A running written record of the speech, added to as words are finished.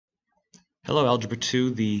Hello, Algebra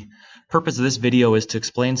 2. The purpose of this video is to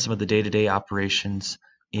explain some of the day-to-day operations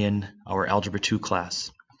in our Algebra 2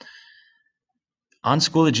 class. On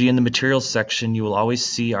Schoology, in the materials section, you will always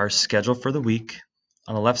see our schedule for the week.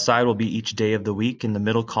 On the left side will be each day of the week. In the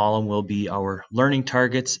middle column will be our learning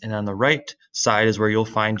targets, and on the right side is where you'll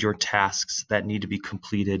find your tasks that need to be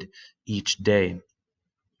completed each day.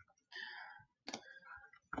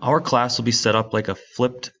 Our class will be set up like a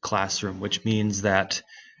flipped classroom, which means that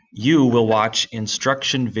you will watch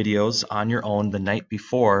instruction videos on your own the night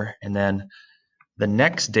before, and then the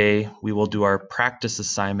next day we will do our practice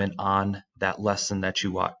assignment on that lesson that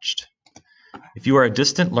you watched. If you are a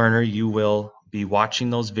distant learner, you will be watching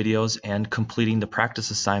those videos and completing the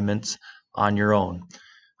practice assignments on your own.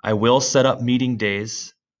 I will set up meeting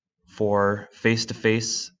days for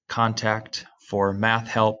face-to-face contact, for math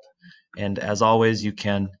help, and as always, you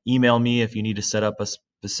can email me if you need to set up a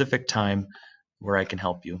specific time where I can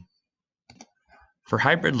help you. For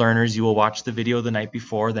hybrid learners, you will watch the video the night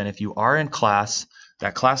before. Then if you are in class,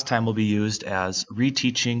 that class time will be used as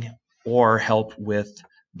reteaching or help with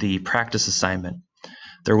the practice assignment.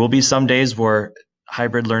 There will be some days where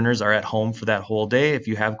hybrid learners are at home for that whole day. If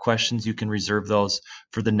you have questions, you can reserve those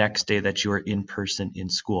for the next day that you are in person in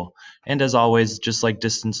school. And as always, just like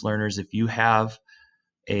distance learners, if you have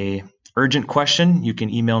an urgent question, you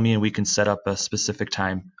can email me and we can set up a specific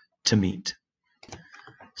time to meet.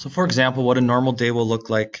 So for example, what a normal day will look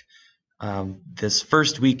like this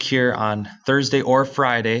first week here on Thursday or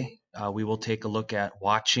Friday, we will take a look at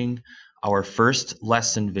watching our first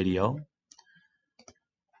lesson video.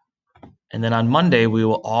 And then on Monday, we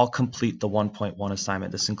will all complete the 1.1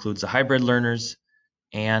 assignment. This includes the hybrid learners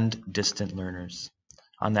and distant learners.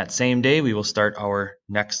 On that same day, we will start our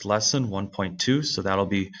next lesson, 1.2. So that'll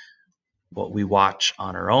be what we watch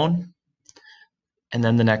on our own. And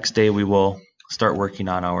then the next day, we will start working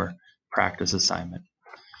on our practice assignment.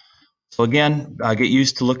 So again, get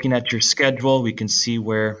used to looking at your schedule. We can see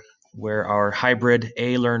where our hybrid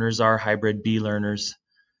A learners are, hybrid B learners,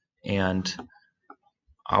 and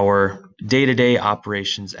our day-to-day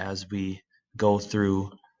operations as we go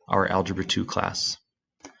through our Algebra 2 class.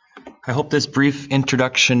 I hope this brief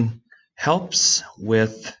introduction helps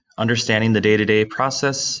with understanding the day-to-day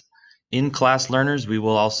process. In class learners, we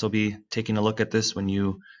will also be taking a look at this when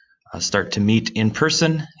you start to meet in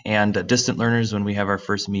person, and distant learners, when we have our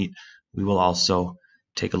first meet, we will also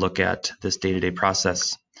take a look at this day-to-day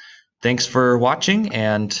process. Thanks for watching,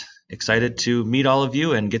 and excited to meet all of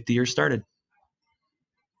you and get the year started.